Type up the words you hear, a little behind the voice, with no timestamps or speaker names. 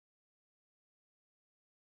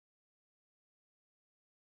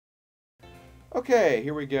Okay,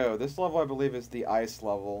 here we go. This level, I believe, is the ice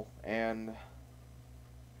level, and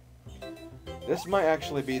this might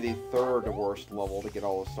actually be the third worst level to get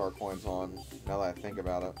all the star coins on, now that I think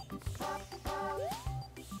about it.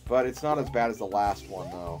 But it's not as bad as the last one,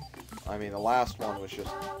 though. I mean, the last one was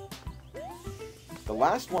just... The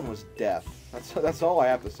last one was death. That's all I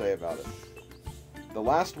have to say about it. The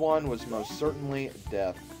last one was most certainly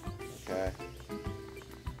death. Okay.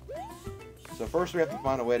 So first we have to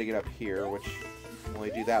find a way to get up here, which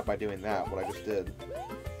only do that by doing that, what I just did.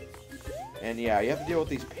 And yeah, you have to deal with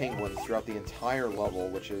these penguins throughout the entire level,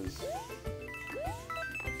 which is...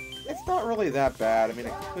 It's not really that bad. I mean,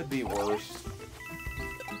 it could be worse.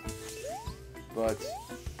 But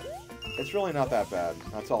it's really not that bad.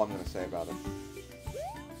 That's all I'm going to say about it.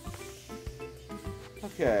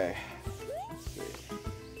 Okay. Let's see.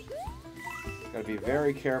 Gotta be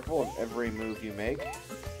very careful of every move you make.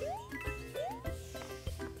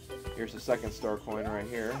 Here's the second star coin right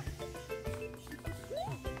here.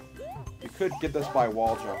 You could get this by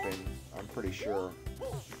wall jumping, I'm pretty sure.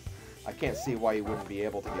 I can't see why you wouldn't be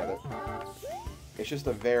able to get it. It's just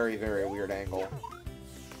a very, very weird angle.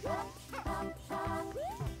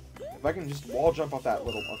 If I can just wall jump off that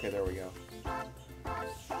little... Okay, there we go.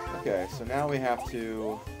 Okay, so now we have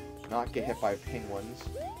to not get hit by penguins.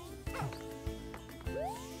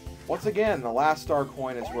 Once again, the last star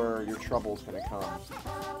coin is where your trouble's gonna come.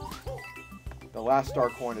 The last star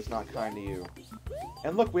coin is not kind to you.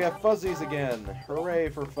 And look, we have fuzzies again! Hooray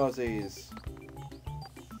for fuzzies!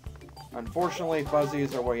 Unfortunately,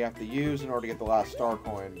 fuzzies are what you have to use in order to get the last star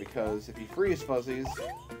coin, because if you freeze fuzzies,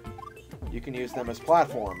 you can use them as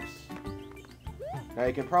platforms. Now,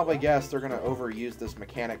 you can probably guess they're going to overuse this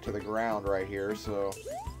mechanic to the ground right here, so...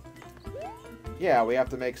 Yeah, we have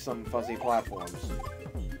to make some fuzzy platforms.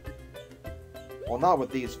 Well, not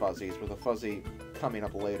with these fuzzies, with a fuzzy coming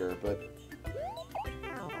up later, but...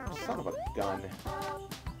 Son of a gun.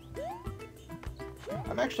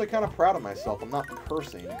 I'm actually kind of proud of myself. I'm not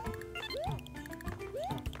cursing.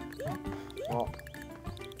 Well,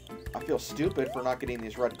 I feel stupid for not getting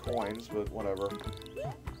these red coins, but whatever.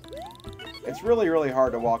 It's really, really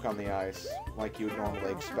hard to walk on the ice, like you would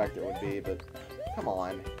normally expect it would be, but come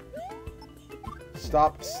on.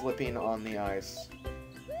 Stop slipping on the ice.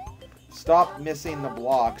 Stop missing the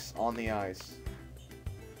blocks on the ice.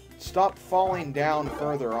 Stop falling down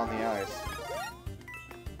further on the ice.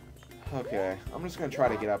 Okay, I'm just going to try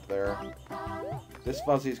to get up there. This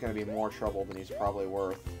fuzzy's going to be more trouble than he's probably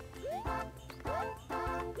worth.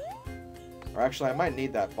 Or actually, I might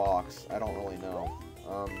need that box. I don't really know.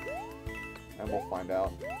 And we'll find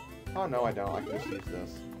out. Oh, no, I don't. I can just use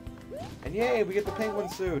this. And yay, we get the penguin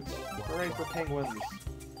suit! Hooray for penguins!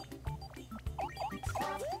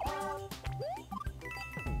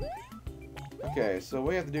 Okay, so what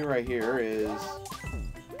we have to do right here is...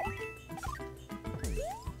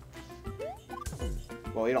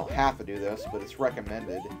 Well, you don't have to do this, but it's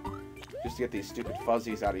recommended. Just to get these stupid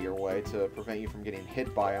fuzzies out of your way to prevent you from getting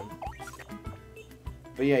hit by them.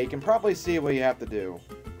 But yeah, you can probably see what you have to do.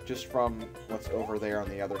 Just from what's over there on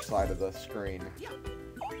the other side of the screen.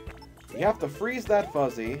 You have to freeze that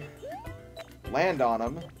fuzzy, land on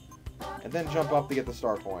him, and then jump up to get the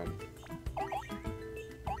star coin.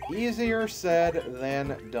 Easier said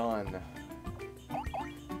than done.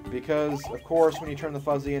 Because, of course, when you turn the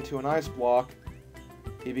fuzzy into an ice block,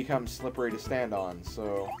 he becomes slippery to stand on,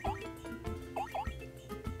 so...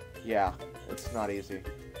 Yeah, it's not easy.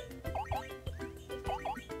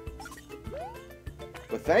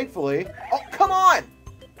 But thankfully... Oh, come on!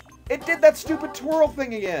 It did that stupid twirl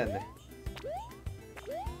thing again!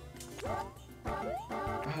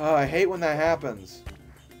 I hate when that happens.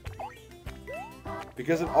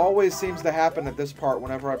 Because it always seems to happen at this part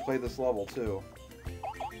whenever I play this level, too.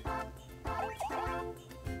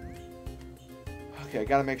 Okay, I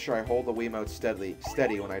gotta make sure I hold the Wiimote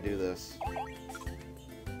steady when I do this.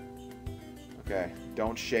 Okay,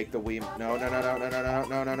 don't shake the Wiimote. No, no, no, no, no, no,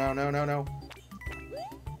 no, no, no, no, no, no.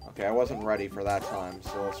 Okay, I wasn't ready for that time,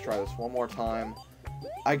 so let's try this one more time.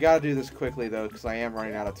 I gotta do this quickly, though, because I am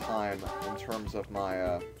running out of time in terms of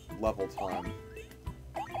my level time.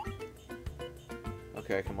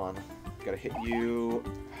 Okay, come on. Gotta hit you.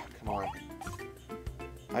 Come on.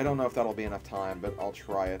 I don't know if that'll be enough time, but I'll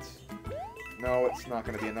try it. No, it's not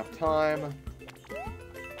gonna be enough time.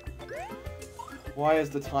 Why is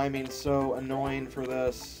the timing so annoying for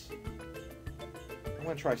this? I'm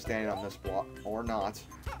gonna try standing on this block, or not.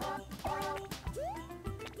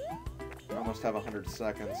 I almost have 100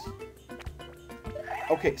 seconds.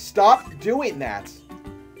 Okay, stop doing that!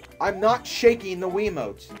 I'm not shaking the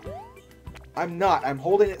Wiimote. I'm not. I'm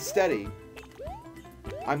holding it steady.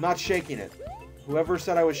 I'm not shaking it. Whoever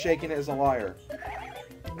said I was shaking it is a liar.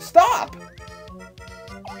 Stop!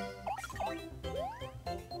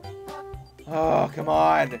 Oh, come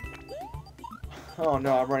on. Oh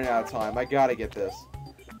no, I'm running out of time. I gotta get this.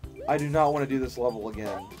 I do not want to do this level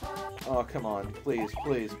again. Oh, come on. Please,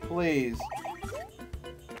 please, please.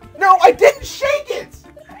 No, I didn't shake it!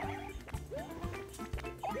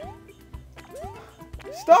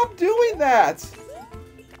 Stop doing that!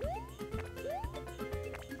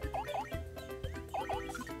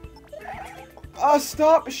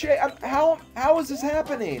 Stop how is this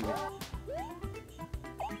happening?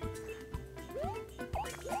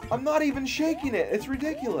 I'm not even shaking it. It's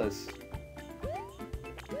ridiculous.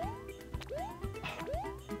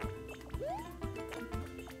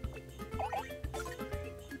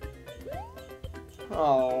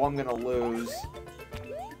 Oh, I'm gonna lose.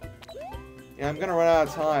 Yeah, I'm gonna run out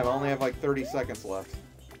of time. I only have like 30 seconds left.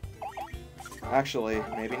 Actually,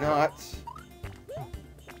 maybe not.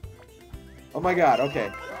 Oh my god,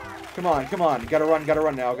 okay. Come on, come on. Gotta run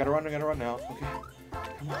now. Gotta run now. Okay.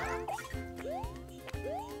 Come on.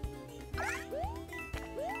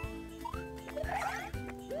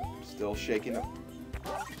 Still shaking them.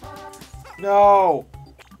 No!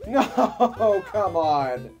 No! Come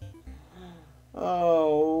on!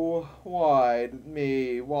 Oh, why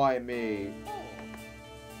me? Why me?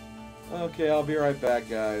 Okay, I'll be right back,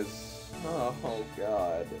 guys. Oh,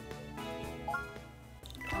 God.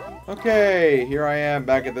 Okay, here I am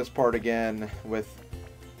back at this part again with...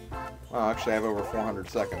 Well, actually I have over 400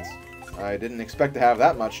 seconds. I didn't expect to have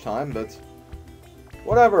that much time, but...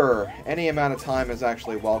 Whatever. Any amount of time is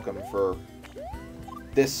actually welcome for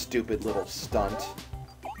this stupid little stunt.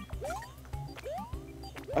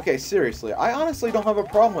 Okay, seriously, I honestly don't have a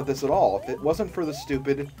problem with this at all if it wasn't for the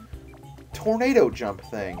stupid tornado jump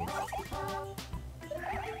thing.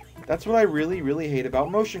 That's what I really, really hate about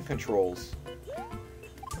motion controls.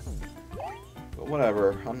 But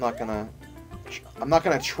whatever, I'm not gonna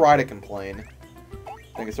try to complain.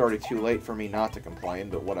 I think it's already too late for me not to complain,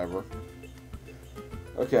 but whatever.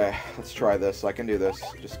 Okay, let's try this. I can do this.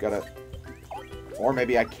 Just gotta... Or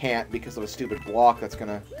maybe I can't because of a stupid block that's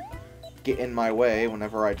gonna get in my way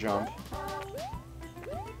whenever I jump.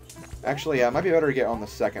 Actually, yeah, it might be better to get on the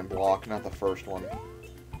second block, not the first one.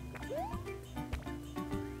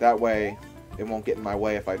 That way, it won't get in my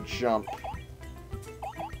way if I jump.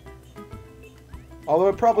 Although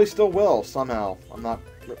it probably still will, somehow. I'm not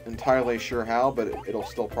entirely sure how, but it'll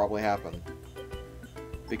still probably happen.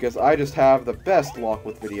 Because I just have the best luck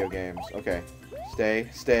with video games. Okay. Stay,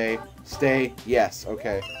 stay, stay. Yes,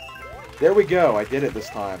 okay. There we go. I did it this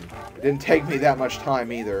time. It didn't take me that much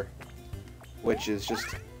time either. Which is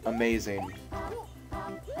just amazing.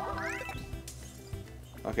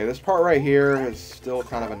 Okay, this part right here is still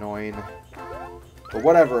kind of annoying. But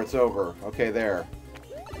whatever, it's over. Okay, there.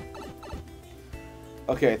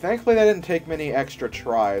 Okay, thankfully that didn't take many extra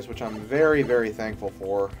tries, which I'm very, very thankful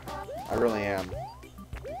for. I really am.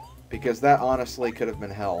 Because that honestly could have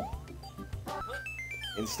been hell.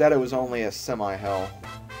 Instead, it was only a semi-hell.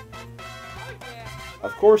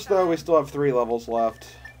 Of course, though, we still have 3 levels left.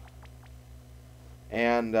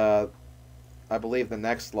 And, I believe the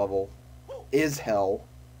next level is hell.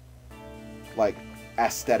 Like,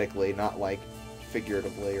 aesthetically, not, like,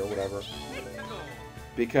 figuratively or whatever.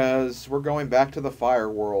 Because we're going back to the fire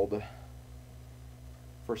world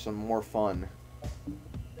for some more fun.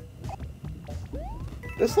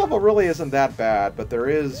 This level really isn't that bad, but there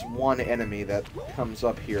is one enemy that comes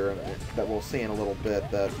up here that we'll see in a little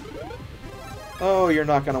bit that... Oh, you're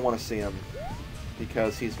not going to want to see him.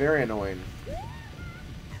 Because he's very annoying.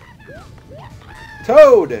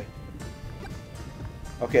 Toad!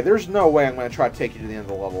 Okay, there's no way I'm going to try to take you to the end of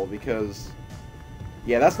the level, because...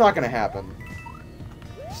 Yeah, that's not going to happen.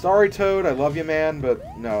 Sorry, Toad, I love you, man,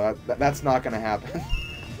 but no, that's not going to happen.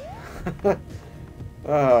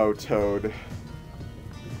 Oh, Toad.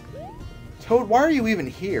 Toad, why are you even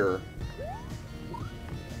here?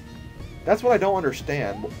 That's what I don't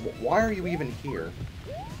understand. Why are you even here?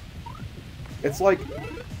 It's like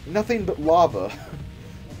nothing but lava.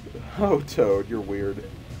 Oh, Toad, you're weird.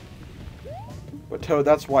 But Toad,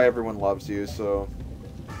 that's why everyone loves you, so...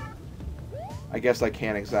 I guess I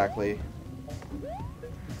can't exactly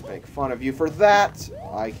make fun of you for that.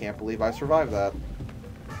 I can't believe I survived that.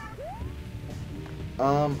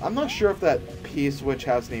 I'm not sure if that P-switch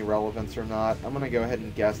has any relevance or not. I'm gonna go ahead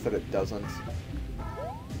and guess that it doesn't.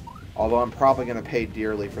 Although I'm probably gonna pay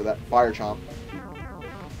dearly for that Fire Chomp.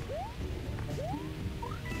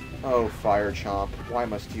 Oh, Fire Chomp, why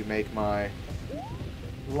must you make my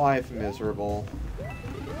life miserable?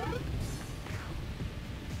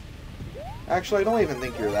 Actually, I don't even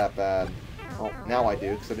think you're that bad. Well, now I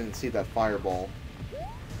do, because I didn't see that fireball.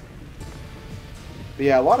 But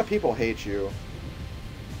yeah, a lot of people hate you.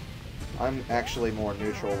 I'm actually more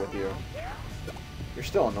neutral with you. You're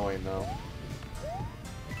still annoying, though.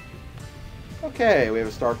 Okay, we have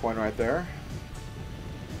a star coin right there.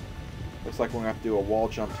 Looks like we're going to have to do a wall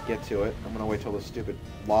jump to get to it. I'm going to wait till the stupid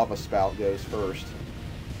lava spout goes first.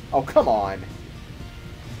 Oh, come on!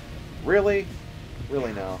 Really?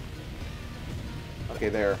 Really, no. Okay,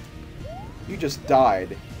 there. You just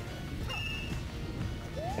died.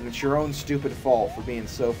 And it's your own stupid fault for being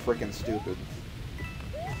so frickin' stupid.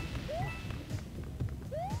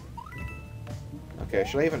 Okay,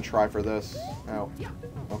 should I even try for this? No.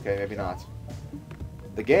 Okay, maybe not.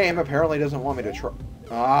 The game apparently doesn't want me to try.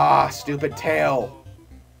 Ah, stupid tail!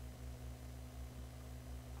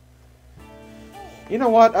 You know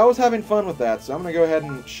what? I was having fun with that, so I'm going to go ahead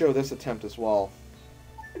and show this attempt as well.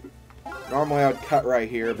 Normally I would cut right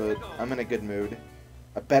here, but I'm in a good mood.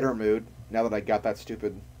 A better mood, now that I got that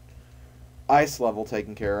stupid ice level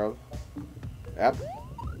taken care of. Yep.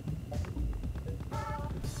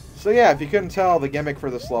 So yeah, if you couldn't tell, the gimmick for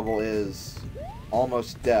this level is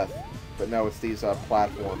almost death. But no, it's these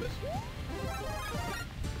platforms.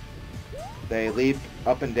 They leap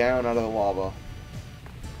up and down out of the lava.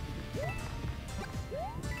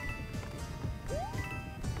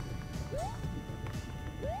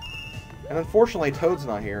 And unfortunately, Toad's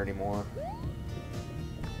not here anymore.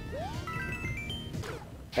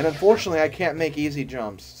 And unfortunately, I can't make easy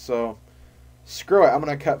jumps, so screw it, I'm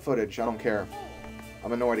gonna cut footage, I don't care.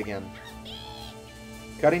 I'm annoyed again.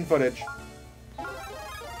 Cutting footage.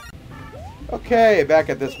 Okay, back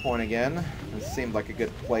at this point again. This seemed like a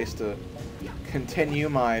good place to continue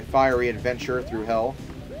my fiery adventure through hell.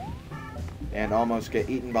 And almost get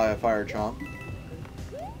eaten by a fire chomp.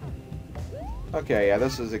 Okay, yeah,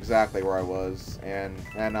 this is exactly where I was, and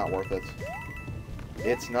not worth it.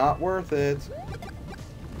 It's not worth it.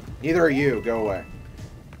 Neither are you. Go away.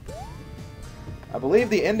 I believe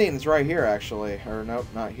the ending's right here, actually. Or, nope,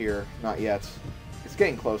 not here. Not yet. It's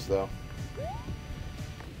getting close, though.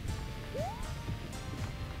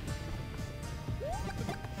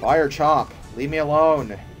 Fire chomp! Leave me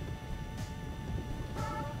alone!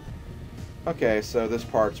 Okay, so this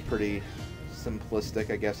part's pretty simplistic,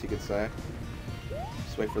 I guess you could say.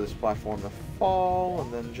 Just wait for this platform to fall,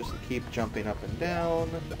 and then just keep jumping up and down.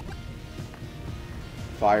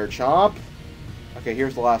 Fire chomp! Okay,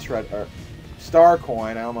 here's the last red... star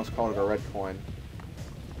coin. I almost called it a red coin.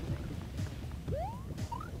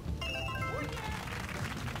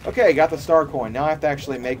 Okay, got the star coin. Now I have to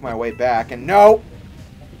actually make my way back, and no!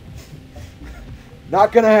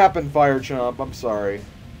 Not gonna happen, Fire Chomp. I'm sorry.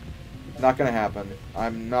 Not gonna happen.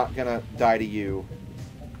 I'm not gonna die to you.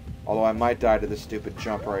 Although I might die to this stupid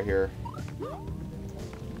jump right here.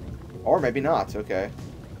 Or maybe not. Okay.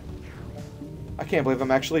 I can't believe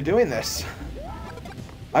I'm actually doing this.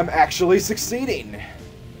 I'm actually succeeding.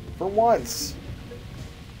 For once.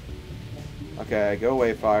 Okay, go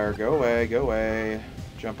away, fire. Go away, go away.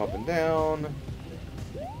 Jump up and down.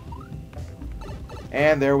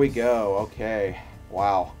 And there we go. Okay.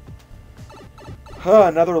 Wow. Huh,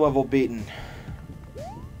 another level beaten.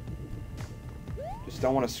 Just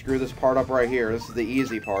don't want to screw this part up right here. This is the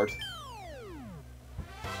easy part.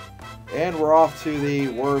 And we're off to the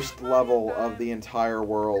worst level of the entire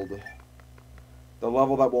world. The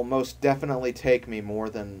level that will most definitely take me more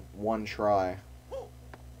than one try.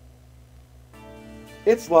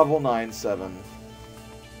 It's level 9-7.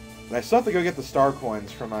 And I still have to go get the star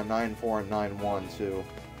coins from 9-4 and 9-1 too.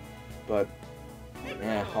 But,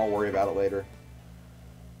 I'll worry about it later.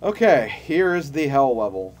 Okay, here is the hell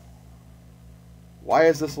level. Why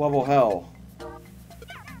is this level hell?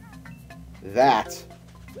 That.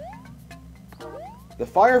 The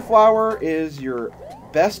fire flower is your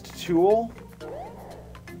best tool,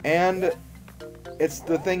 and it's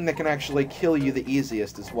the thing that can actually kill you the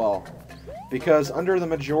easiest as well. Because under the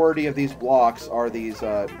majority of these blocks are these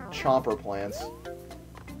chomper plants.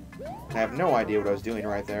 I have no idea what I was doing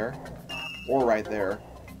right there. Or right there.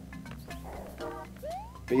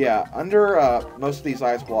 But yeah, under most of these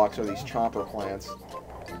ice blocks are these chomper plants.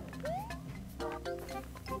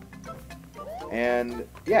 And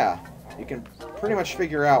yeah, you can pretty much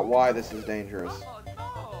figure out why this is dangerous.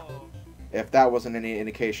 If that wasn't any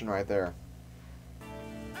indication right there.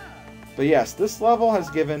 But yes, this level has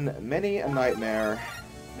given many a nightmare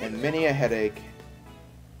and many a headache.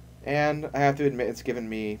 And I have to admit, it's given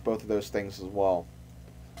me both of those things as well.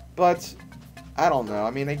 But, I don't know.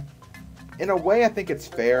 I mean, in a way, I think it's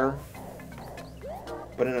fair.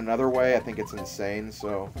 But in another way, I think it's insane,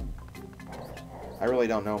 so I really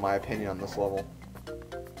don't know my opinion on this level.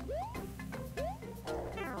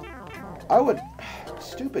 I would...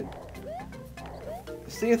 Stupid.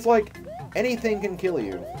 See, it's like anything can kill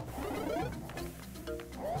you.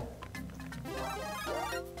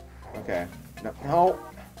 Okay. No, no.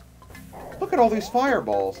 Look at all these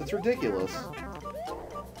fireballs. It's ridiculous.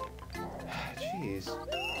 Jeez.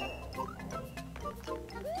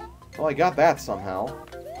 Well, I got that somehow.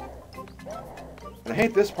 And I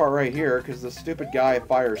hate this part right here, because the stupid guy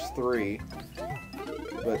fires 3.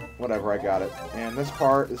 But, whatever, I got it. And this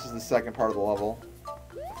part, this is the second part of the level.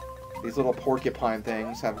 These little porcupine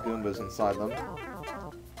things have Goombas inside them.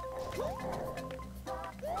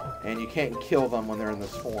 And you can't kill them when they're in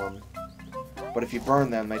this form. But if you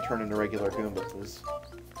burn them, they turn into regular Goombas.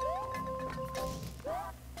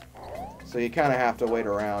 So you kind of have to wait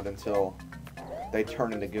around until they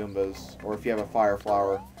turn into Goombas. Or if you have a fire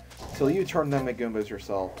flower, till you turn them into Goombas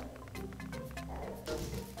yourself.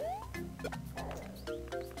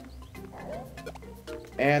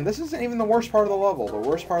 And this isn't even the worst part of the level. The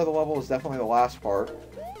worst part of the level is definitely the last part.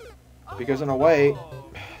 Because in a way...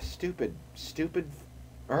 Stupid.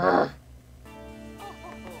 Urgh.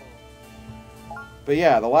 But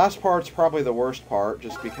yeah, the last part's probably the worst part,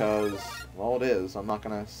 just because... Well, it is. I'm not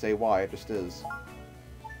gonna say why, it just is.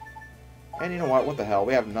 And you know what? What the hell?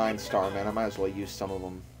 We have 9 Starmen. I might as well use some of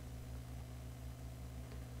them.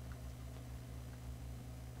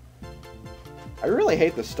 I really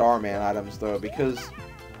hate the Starman items, though, because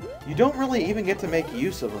you don't really even get to make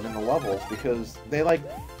use of them in the levels, because they, like,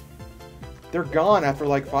 they're gone after,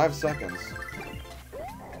 like, 5 seconds.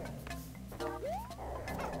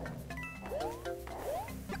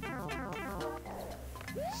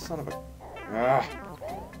 Son of a... Ah.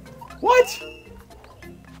 What?!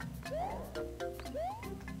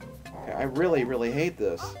 Okay, I really hate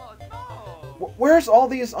this. Where's all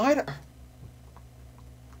these items?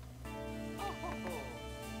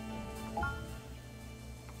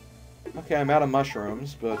 Okay, I'm out of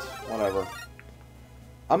mushrooms, but whatever.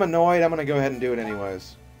 I'm annoyed, I'm gonna go ahead and do it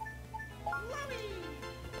anyways.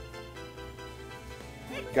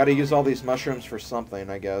 Gotta use all these mushrooms for something,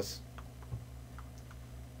 I guess.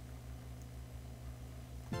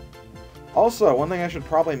 Also, one thing I should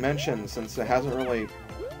probably mention, since it hasn't really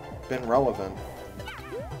been relevant,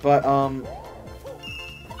 but,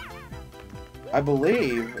 I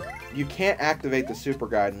believe you can't activate the Super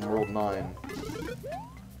Guide in World 9.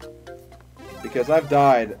 Because I've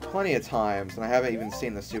died plenty of times, and I haven't even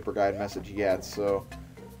seen the Super Guide message yet, so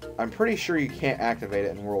I'm pretty sure you can't activate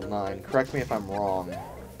it in World 9. Correct me if I'm wrong.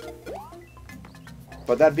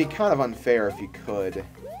 But that'd be kind of unfair if you could.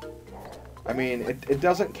 I mean, it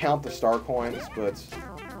doesn't count the star coins, but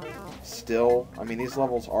still, I mean, these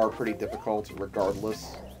levels are pretty difficult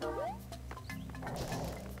regardless.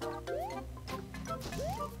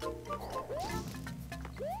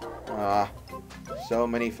 So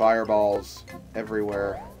many fireballs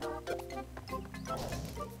everywhere.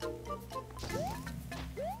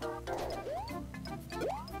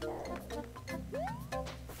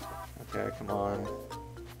 Okay, come on.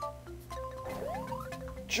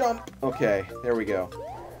 Jump! Okay, there we go.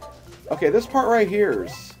 Okay, this part right here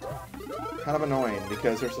is kind of annoying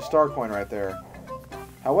because there's a star coin right there.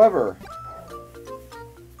 However,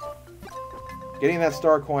 getting that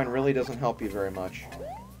star coin really doesn't help you very much.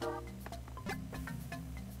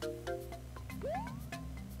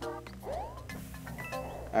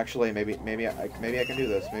 Actually, maybe I can do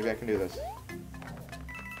this. Maybe I can do this.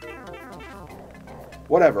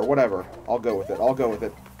 Whatever. I'll go with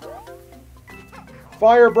it.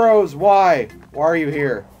 Fire Bros, why? Why are you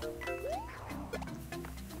here?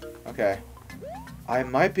 Okay. I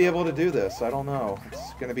might be able to do this. I don't know.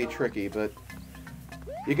 It's gonna be tricky, but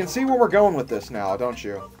you can see where we're going with this now, don't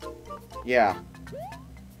you? Yeah.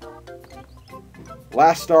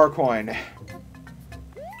 Last star coin.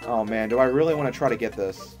 Oh man, do I really want to try to get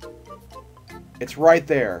this? It's right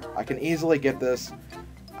there. I can easily get this.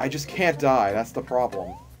 I just can't die. That's the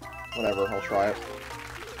problem. Whatever, I'll try it.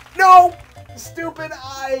 No! Stupid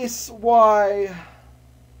ice! Why?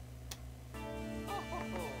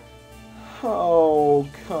 Oh,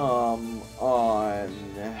 come on.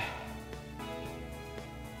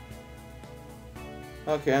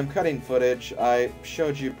 Okay, I'm cutting footage. I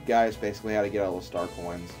showed you guys basically how to get all the star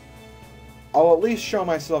coins. I'll at least show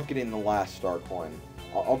myself getting the last star coin.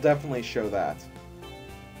 I'll definitely show that.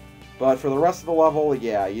 But for the rest of the level,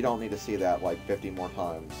 yeah, you don't need to see that like 50 more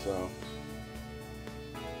times, so...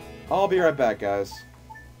 I'll be right back, guys.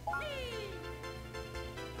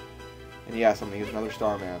 And yes, I'm gonna use another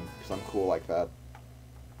Starman, because I'm cool like that.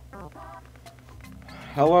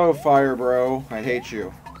 Hello, Fire Bro. I hate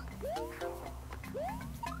you.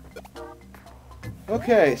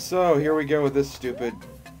 Okay, so here we go with this stupid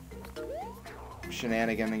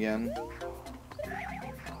shenanigan again.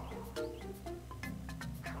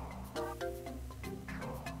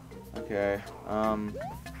 Okay,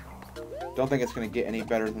 don't think it's gonna get any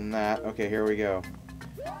better than that. Okay, here we go.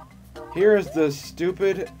 Here is the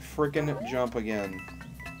stupid frickin' jump again.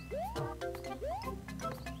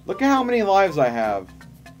 Look at how many lives I have.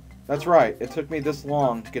 That's right, it took me this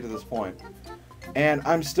long to get to this point. And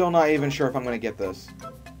I'm still not even sure if I'm gonna get this.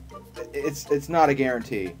 It's not a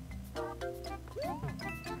guarantee.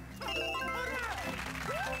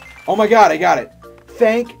 Oh my god, I got it!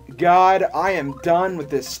 Thank God I am done with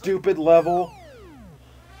this stupid level.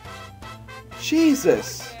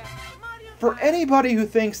 Jesus! For anybody who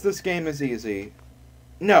thinks this game is easy,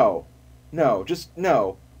 no. No, just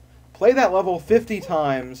no. Play that level 50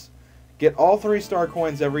 times, get all 3-star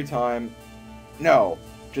coins every time. No.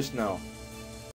 Just no.